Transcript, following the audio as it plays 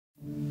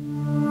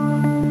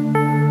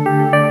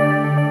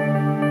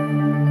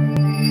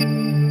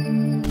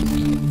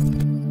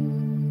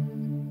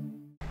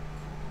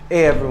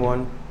Hey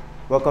everyone,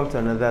 welcome to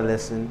another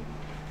lesson.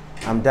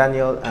 I'm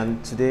Daniel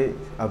and today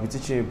I'll be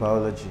teaching you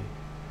biology.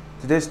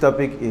 Today's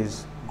topic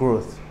is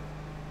growth.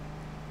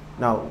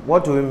 Now,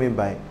 what do we mean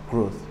by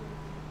growth?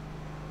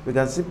 We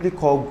can simply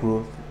call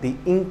growth the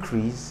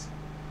increase,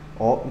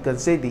 or we can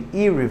say the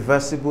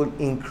irreversible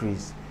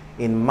increase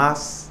in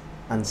mass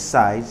and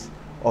size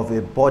of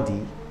a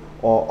body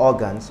or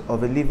organs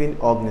of a living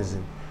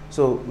organism.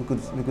 So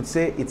we could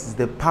say it's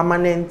the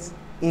permanent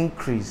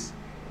increase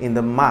in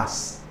the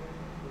mass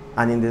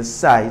and in the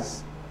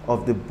size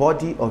of the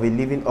body of a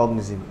living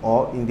organism,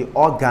 or in the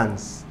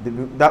organs.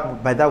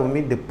 By that we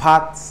mean the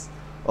parts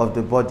of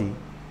the body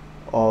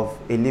of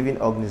a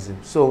living organism.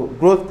 So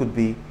growth could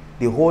be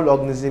the whole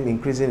organism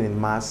increasing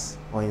in mass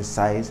or in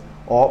size,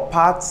 or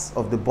parts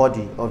of the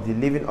body of the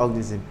living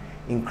organism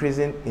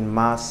increasing in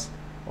mass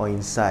or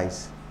in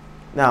size.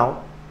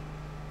 Now,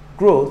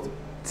 growth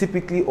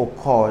typically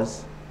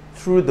occurs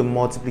through the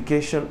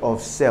multiplication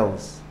of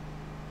cells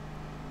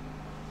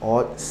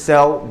or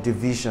cell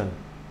division.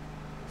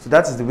 So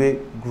that is the way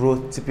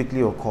growth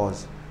typically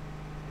occurs.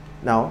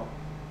 Now,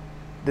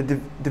 the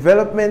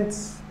development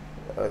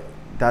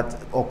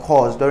that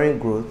occurs during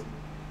growth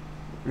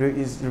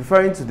is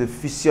referring to the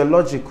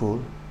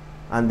physiological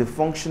and the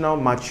functional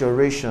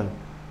maturation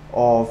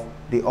of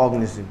the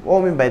organism.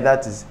 What I mean by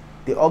that is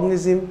the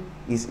organism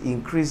is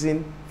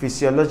increasing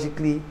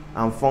physiologically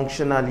and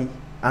functionally.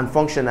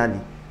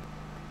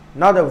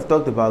 Now that we've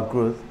talked about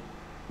growth,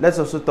 let's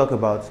also talk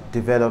about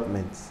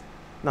development.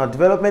 Now,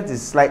 development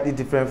is slightly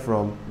different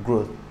from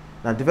growth.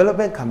 Now,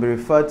 development can be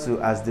referred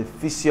to as the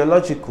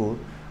physiological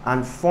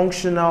and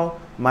functional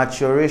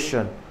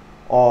maturation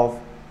of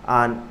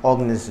an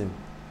organism.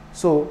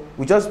 So,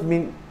 we just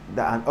mean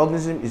that an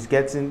organism is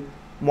getting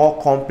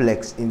more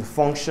complex in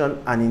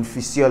function and in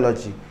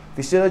physiology.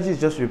 Physiology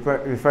is just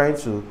referring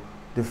to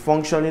the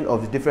functioning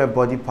of the different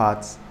body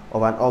parts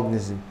of an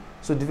organism.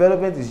 So,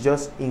 development is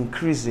just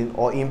increasing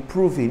or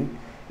improving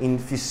in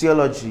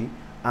physiology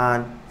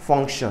and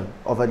function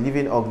of a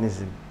living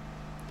organism.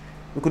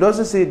 We could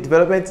also say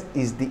development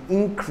is the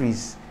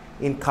increase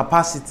in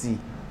capacity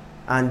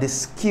and the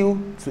skill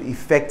to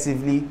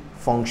effectively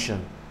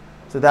function.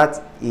 So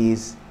that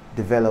is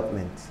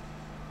development.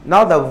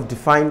 Now that we've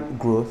defined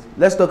growth,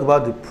 let's talk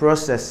about the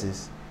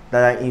processes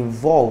that are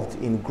involved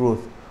in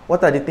growth.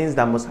 What are the things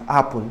that must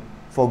happen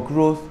for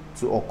growth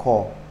to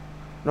occur?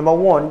 Number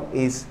one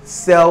is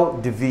cell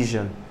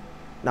division.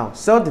 Now,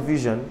 cell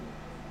division,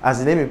 as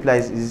the name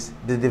implies, is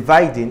the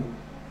dividing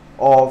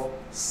of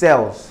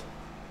cells.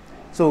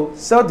 So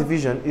cell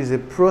division is a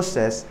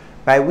process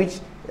by which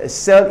a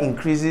cell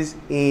increases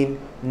in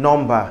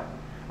number,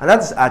 and that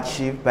is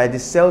achieved by the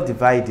cell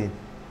dividing.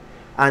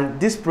 And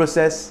this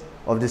process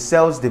of the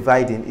cells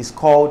dividing is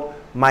called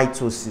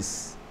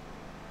mitosis.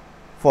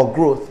 For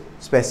growth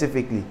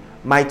specifically,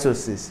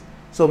 mitosis.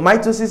 So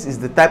mitosis is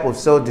the type of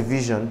cell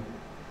division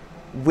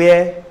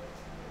where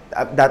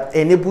that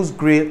enables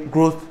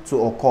growth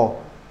to occur.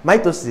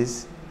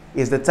 Mitosis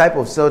is the type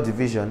of cell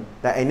division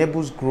that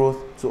enables growth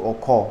to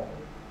occur.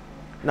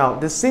 Now,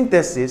 the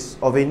synthesis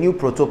of a new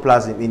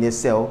protoplasm in a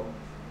cell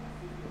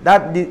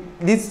that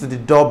leads to the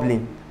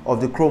doubling of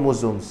the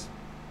chromosomes.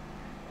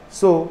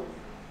 So,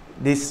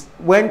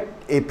 when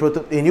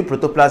a new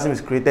protoplasm is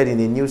created in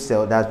a new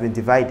cell that has been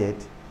divided,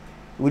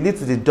 will lead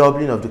to the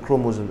doubling of the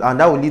chromosomes, and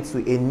that will lead to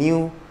a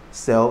new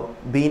cell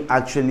being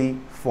actually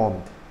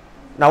formed.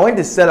 Now, when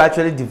the cell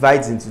actually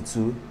divides into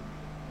two,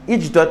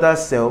 each daughter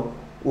cell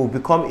will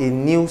become a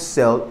new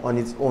cell on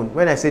its own.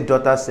 When I say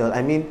daughter cell,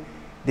 I mean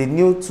the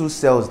new two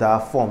cells that are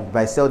formed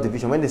by cell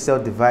division when the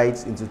cell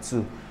divides into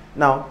two.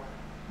 Now,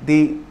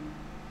 the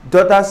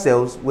daughter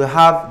cells will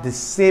have the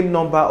same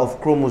number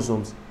of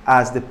chromosomes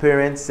as the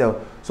parent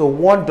cell. So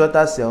one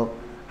daughter cell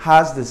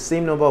has the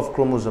same number of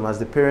chromosomes as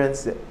the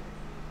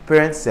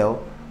parent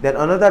cell. Then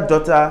another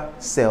daughter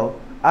cell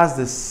has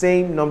the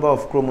same number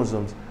of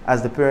chromosomes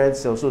as the parent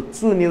cell. So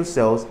two new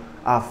cells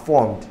are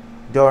formed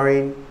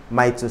during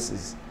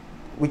mitosis,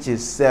 which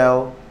is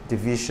cell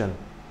division.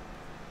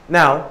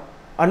 Now,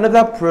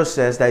 another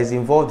process that is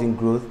involved in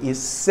growth is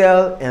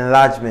cell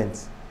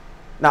enlargement.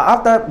 Now,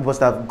 after we must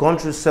have gone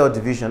through cell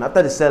division,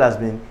 after the cell has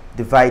been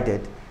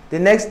divided, the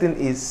next thing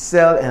is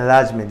cell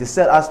enlargement. The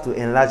cell has to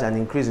enlarge and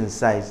increase in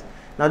size.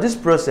 Now, this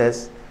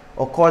process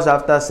occurs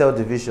after cell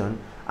division,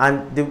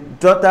 and the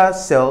daughter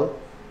cell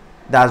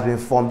that has been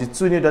formed, the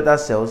two new daughter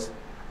cells,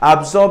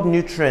 absorb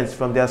nutrients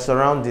from their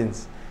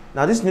surroundings.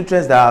 Now, these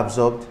nutrients that are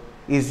absorbed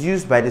is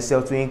used by the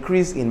cell to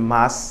increase in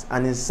mass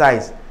and in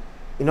size.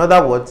 In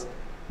other words,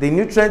 the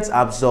nutrients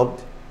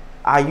absorbed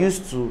are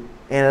used to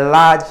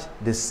enlarge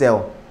the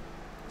cell.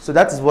 So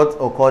that is what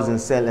occurs in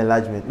cell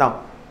enlargement.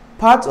 Now,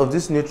 part of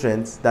this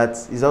nutrient that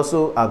is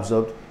also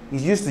absorbed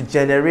is used to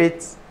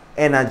generate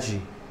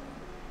energy.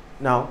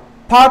 Now,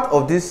 part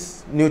of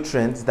this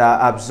nutrient that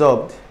are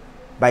absorbed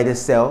by the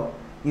cell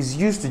is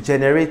used to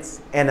generate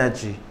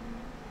energy,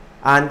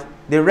 and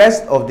the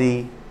rest of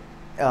the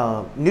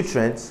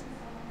nutrients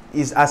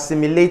is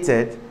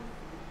assimilated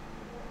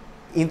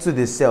into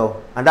the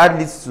cell, and that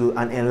leads to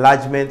an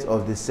enlargement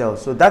of the cell.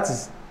 So that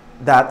is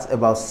that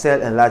about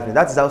cell enlargement.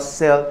 That is how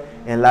cell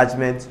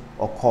enlargement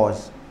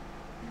occurs.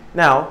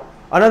 Now,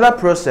 another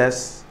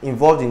process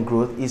involved in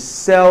growth is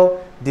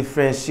cell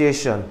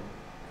differentiation.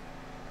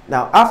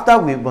 Now, after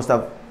we must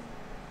have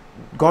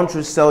gone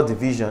through cell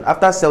division,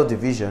 after cell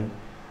division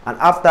and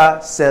after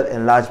cell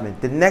enlargement,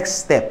 the next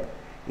step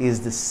is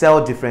the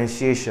cell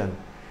differentiation.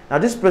 Now,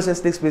 this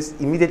process takes place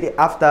immediately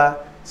after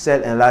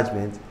cell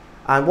enlargement,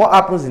 and what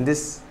happens in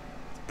this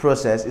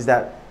process is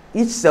that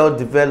each cell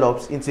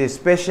develops into a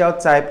special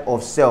type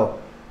of cell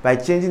by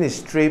changing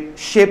its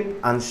shape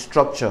and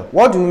structure.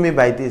 What do we mean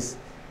by this?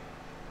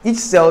 Each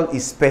cell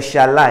is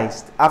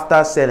specialized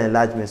after cell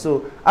enlargement.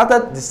 So after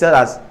the cell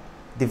has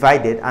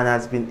divided and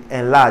has been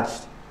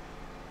enlarged,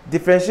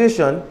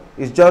 differentiation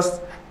is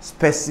just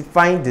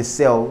specifying the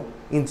cell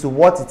into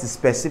what it is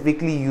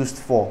specifically used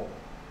for.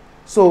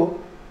 So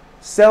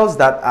cells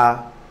that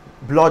are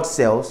blood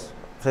cells,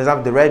 for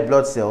example the red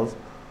blood cells,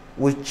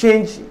 will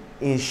change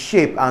in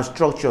shape and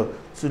structure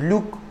to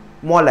look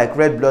more like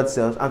red blood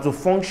cells and to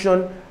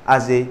function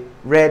as a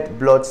red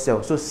blood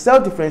cell. So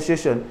cell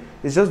differentiation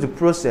is just the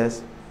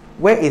process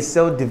where a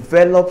cell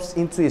develops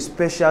into a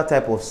special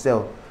type of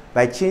cell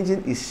by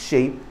changing its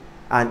shape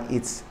and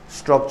its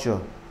structure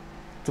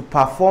to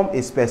perform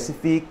a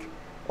specific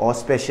or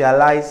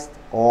specialized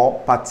or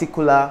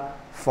particular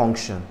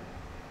function.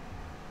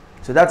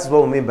 So that's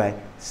what we mean by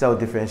cell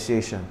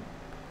differentiation.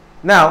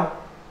 Now,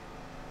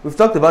 we've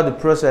talked about the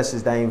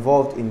processes that are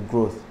involved in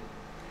growth.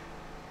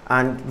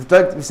 And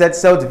we said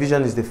cell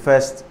division is the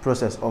first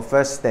process or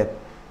first step.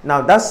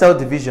 Now, that cell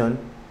division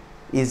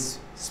is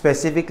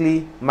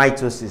specifically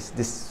mitosis.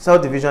 The cell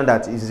division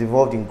that is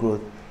involved in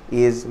growth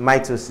is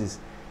mitosis.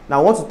 Now,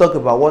 I want to talk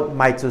about what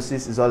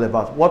mitosis is all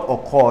about, what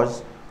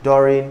occurs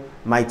during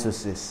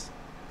mitosis.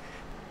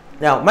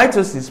 Now,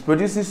 mitosis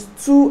produces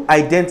two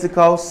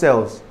identical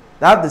cells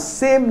that have the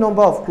same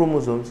number of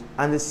chromosomes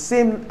and the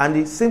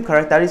same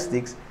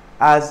characteristics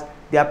as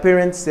their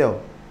parent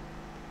cell.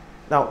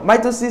 Now,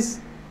 mitosis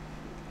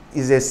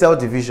is a cell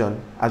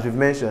division, as we've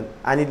mentioned,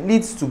 and it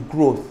leads to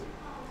growth,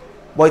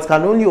 but it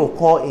can only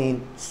occur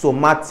in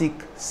somatic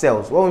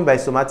cells. What we mean by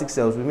somatic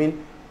cells? We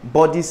mean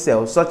body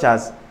cells such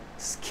as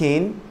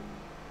skin,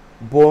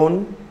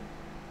 bone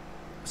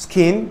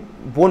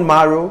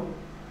marrow,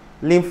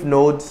 lymph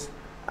nodes,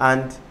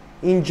 and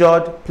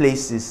injured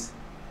places.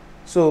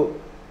 So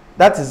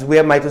that is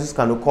where mitosis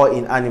can occur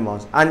in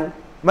animals, and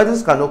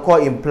mitosis can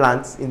occur in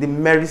plants in the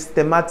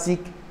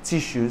meristematic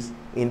tissues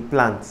in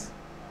plants.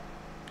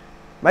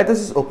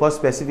 Mitosis occurs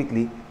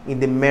specifically in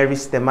the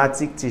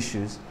meristematic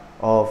tissues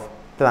of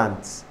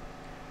plants.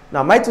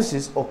 Now,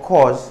 mitosis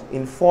occurs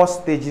in 4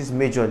 stages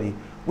majorly,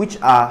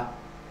 which are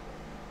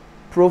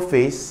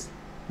prophase,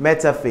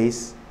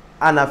 metaphase,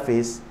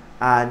 anaphase,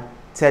 and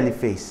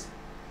telophase.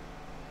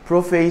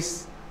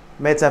 Prophase,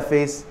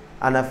 metaphase,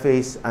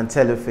 anaphase, and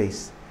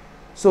telophase.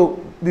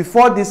 So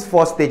before these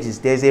 4 stages,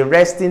 there is a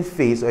resting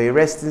phase or a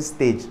resting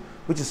stage,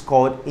 which is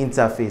called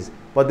interphase.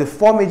 But the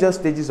 4 major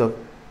stages of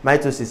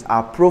mitosis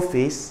are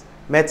prophase,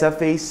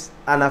 metaphase,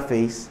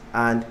 anaphase,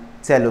 and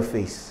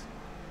telophase.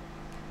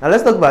 Now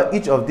let's talk about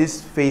each of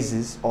these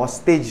phases or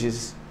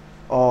stages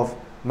of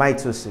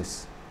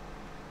mitosis.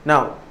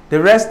 Now, the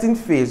resting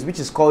phase, which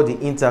is called the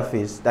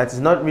interphase, that is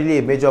not really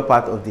a major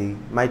part of the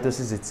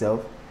mitosis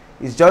itself,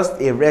 is just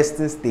a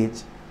resting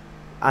stage.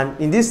 And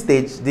in this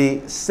stage,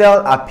 the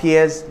cell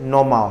appears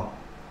normal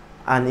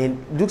and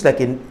it looks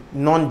like a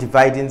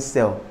non-dividing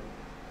cell.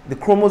 The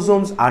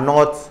chromosomes are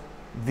not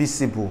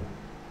visible.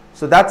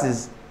 So that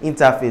is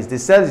interphase. The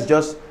cell is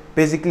just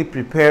basically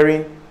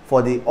preparing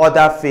for the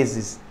other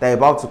phases that are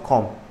about to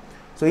come.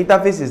 So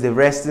interphase is the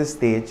resting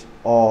stage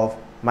of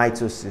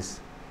mitosis.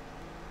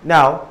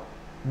 Now,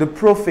 the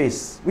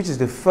prophase, which is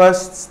the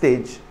first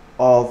stage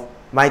of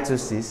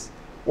mitosis,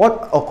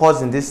 what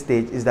occurs in this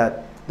stage is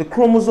that the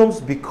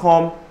chromosomes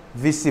become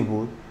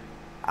visible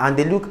and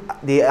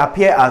they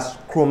appear as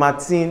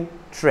chromatin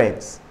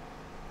threads.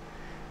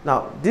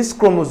 Now, these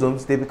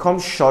chromosomes, they become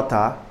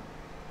shorter,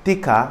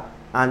 thicker,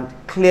 and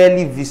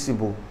clearly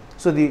visible.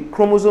 So the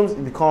chromosomes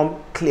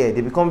become clear,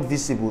 they become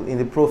visible in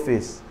the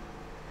prophase.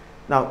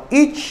 Now,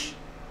 each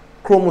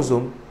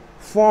chromosome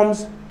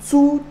forms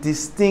 2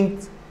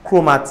 distinct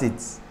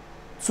chromatids,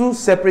 2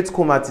 separate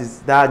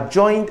chromatids that are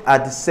joined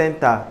at the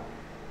center.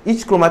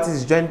 Each chromatid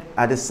is joined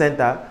at the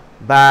center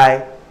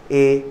by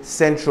a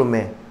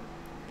centromere.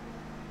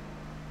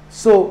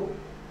 So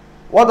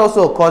what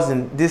also occurs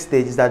in this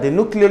stage is that the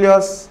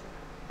nucleus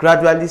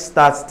gradually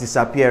starts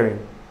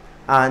disappearing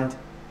and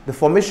the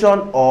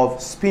formation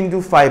of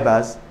spindle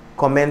fibers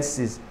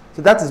commences.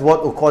 So that is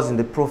what occurs in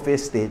the prophase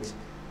stage.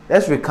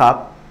 Let's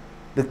recap.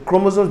 The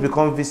chromosomes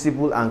become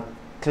visible and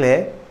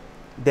clear.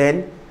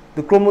 Then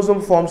the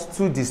chromosome forms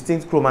 2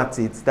 distinct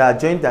chromatids that are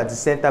joined at the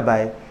center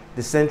by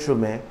the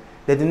centromere.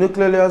 Then the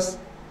nucleus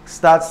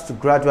starts to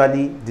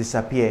gradually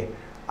disappear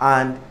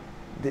and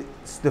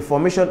the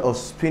formation of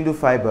spindle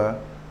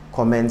fiber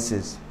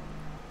commences.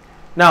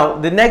 Now,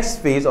 the next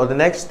phase or the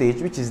next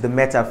stage, which is the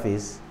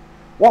metaphase,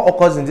 what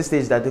occurs in this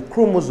stage is that the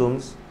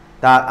chromosomes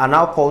that are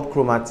now called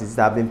chromatids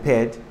that have been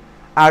paired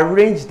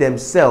arrange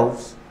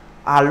themselves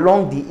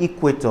along the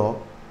equator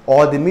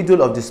or the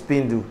middle of the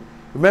spindle.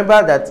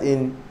 Remember that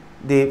in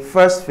the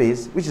first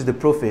phase, which is the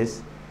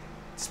prophase,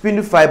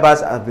 spindle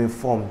fibers have been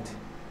formed.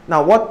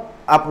 Now what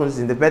happens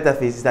in the beta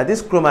phase is that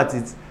these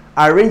chromatids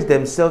arrange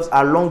themselves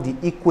along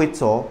the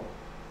equator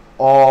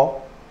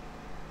or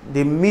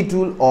the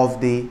middle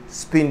of the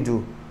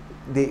spindle.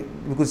 We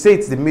could say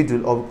it's the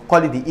middle, or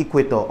call it the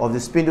equator of the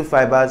spindle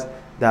fibers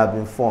that have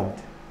been formed.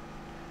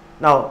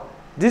 Now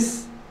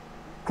these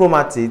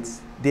chromatids,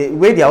 the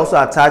way they are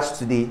also attached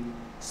to the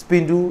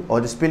spindle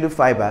or the spindle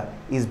fiber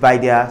is by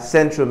their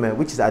centromere,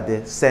 which is at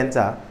the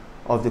center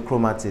of the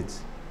chromatids.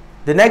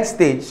 The next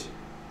stage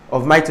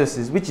of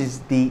mitosis, which is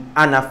the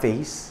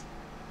anaphase,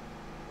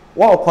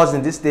 what occurs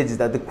in this stage is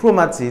that the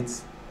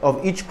chromatids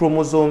of each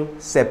chromosome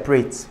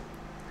separate.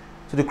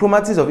 So the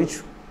chromatids of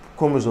each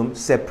chromosome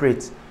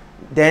separate.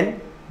 Then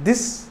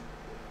these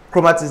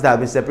chromatids that have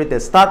been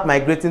separated start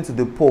migrating to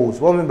the poles.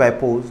 What I mean by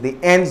poles? The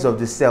ends of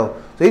the cell.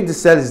 So if the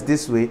cell is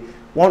this way,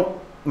 one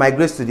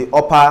migrates to the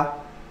upper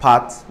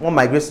part, one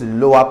migrates to the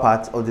lower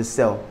part of the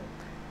cell.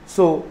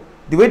 So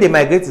the way they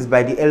migrate is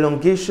by the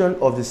elongation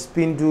of the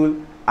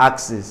spindle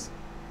axis.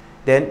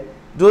 Then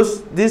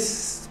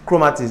these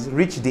chromatids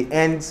reach the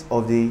ends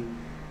of the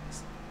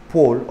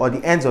pole or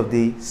the ends of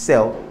the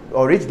cell,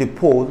 or reach the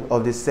pole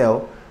of the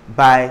cell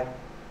by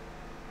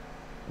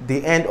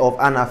the end of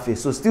anaphase.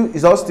 So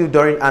it's all still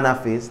during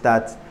anaphase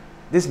that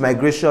this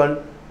migration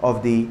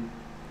of the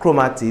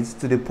chromatids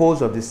to the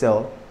poles of the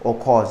cell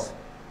occurs.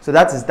 So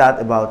that is that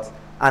about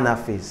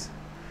anaphase.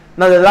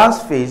 Now the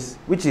last phase,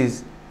 which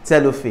is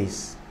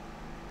telophase.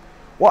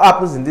 What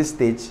happens in this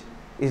stage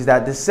is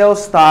that the cell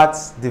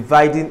starts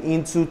dividing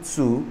into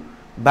two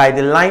by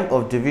the line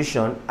of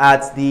division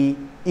at the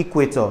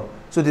equator.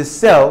 So the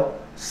cell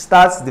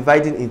starts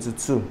dividing into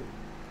two.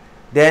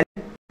 Then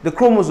the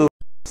chromosome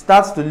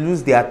starts to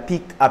lose their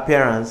thick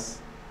appearance.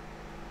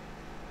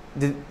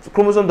 The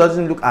chromosome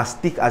doesn't look as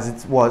thick as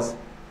it was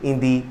in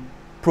the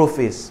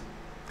prophase.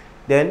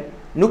 Then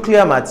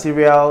nuclear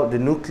material, the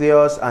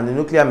nucleus and the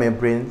nuclear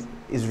membrane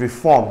is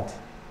reformed.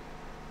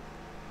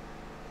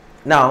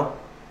 Now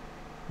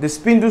the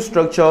spindle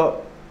structure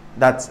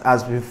that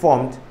has been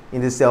formed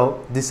in the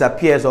cell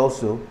disappears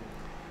also,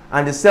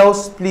 and the cell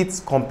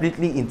splits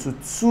completely into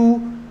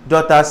two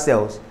daughter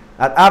cells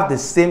that have the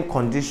same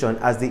condition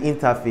as the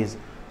interphase.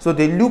 So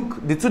the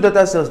two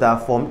daughter cells that are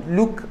formed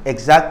look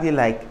exactly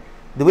like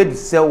the way the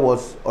cell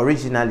was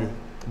originally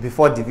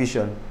before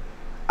division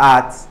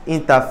at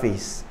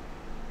interphase.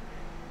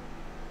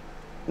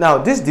 Now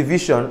this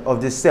division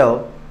of the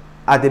cell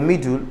at the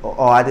middle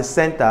or at the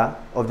center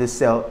of the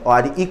cell or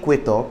at the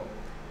equator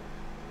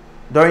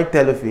during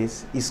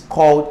telophase is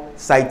called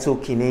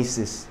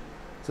cytokinesis.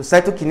 So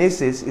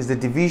cytokinesis is the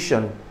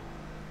division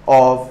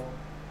of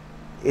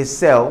a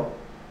cell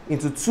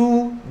into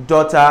two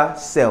daughter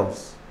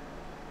cells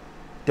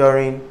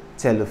during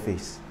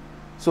telophase.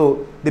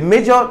 So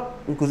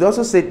we could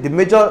also say the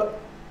major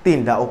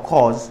thing that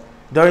occurs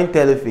during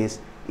telophase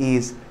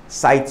is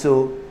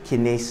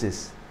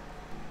cytokinesis.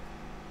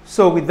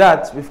 So with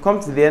that, we've come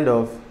to the end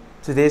of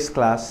today's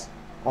class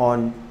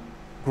on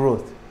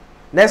growth.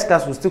 Next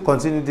class, we'll still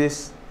continue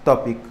this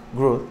topic,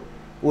 growth.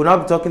 We'll now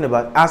be talking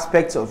about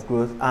aspects of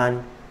growth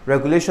and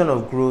regulation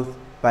of growth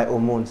by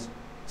hormones.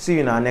 See you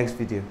in our next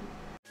video.